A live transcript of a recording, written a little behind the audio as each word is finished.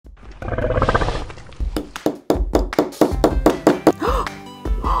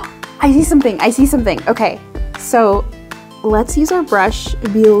I see something. Okay, so let's use our brush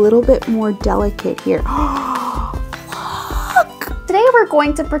and be a little bit more delicate here. Look! Today we're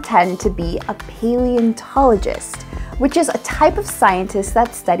going to pretend to be a paleontologist, which is a type of scientist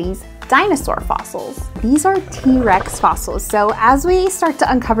that studies dinosaur fossils. These are T.rex fossils, so as we start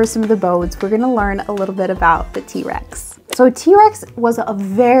to uncover some of the bones, we're gonna learn a little bit about the T.rex. So T.rex was a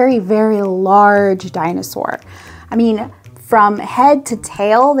very, very large dinosaur. I mean, from head to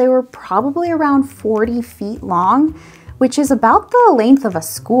tail, they were probably around 40 feet long, which is about the length of a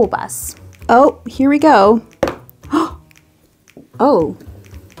school bus. Oh, here we go. Oh.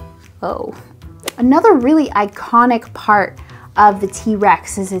 Another really iconic part of the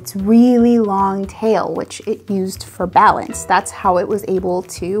T.rex is its really long tail, which it used for balance. That's how it was able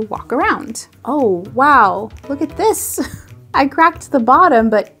to walk around. Oh, wow, look at this. I cracked the bottom,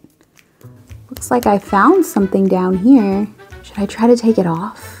 but looks like I found something down here. Should I try to take it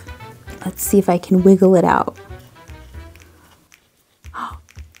off? Let's see if I can wiggle it out. Oh,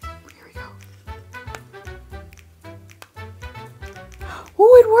 here we go.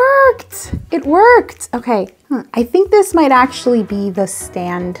 Oh, it worked! It worked! Okay, I think this might actually be the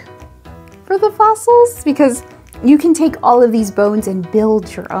stand for the fossils because you can take all of these bones and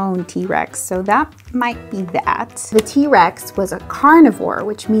build your own T.rex, so that might be that. The T.rex was a carnivore,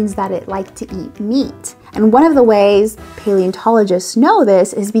 which means that it liked to eat meat. And one of the ways paleontologists know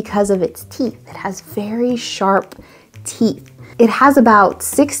this is because of its teeth. It has very sharp teeth. It has about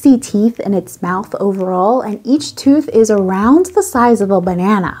 60 teeth in its mouth overall, and each tooth is around the size of a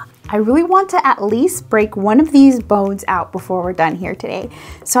banana. I really want to at least break one of these bones out before we're done here today.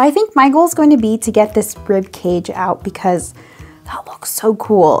 So I think my goal is going to be to get this rib cage out because that looks so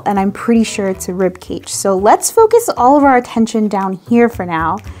cool and I'm pretty sure it's a rib cage. So let's focus all of our attention down here for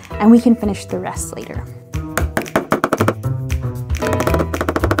now and we can finish the rest later.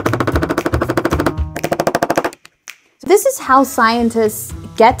 So this is how scientists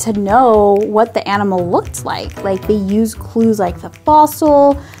get to know what the animal looked like. Like they use clues like the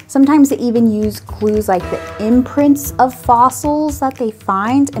fossil. Sometimes they even use clues like the imprints of fossils that they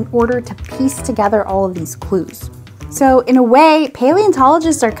find in order to piece together all of these clues. So in a way,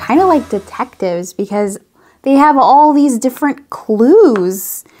 paleontologists are kind of like detectives because they have all these different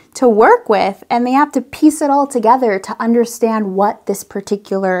clues to work with and they have to piece it all together to understand what this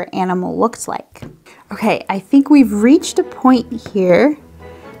particular animal looks like. Okay, I think we've reached a point here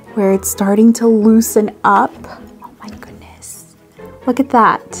where it's starting to loosen up. Oh my goodness. Look at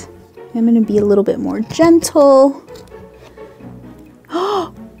that. I'm gonna be a little bit more gentle.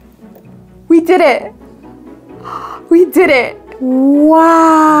 Oh, we did it. We did it.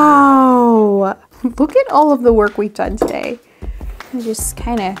 Wow. Look at all of the work we've done today. I'm just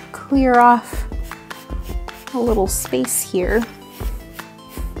kind of clear off a little space here.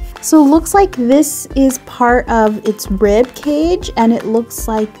 So it looks like this is part of its rib cage and it looks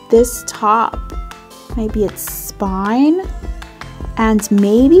like this top might be its spine and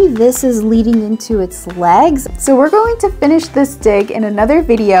maybe this is leading into its legs. So we're going to finish this dig in another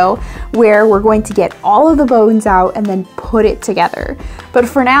video where we're going to get all of the bones out and then put it together. But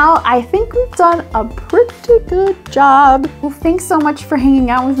for now, I think we've done a pretty good job. Well, thanks so much for hanging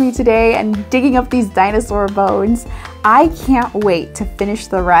out with me today and digging up these dinosaur bones. I can't wait to finish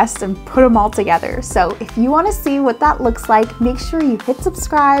the rest and put them all together. So if you want to see what that looks like, make sure you hit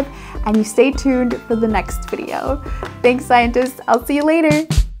subscribe and you stay tuned for the next video. Thanks, scientists. I'll see you later.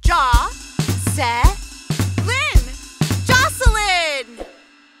 Jaw, set,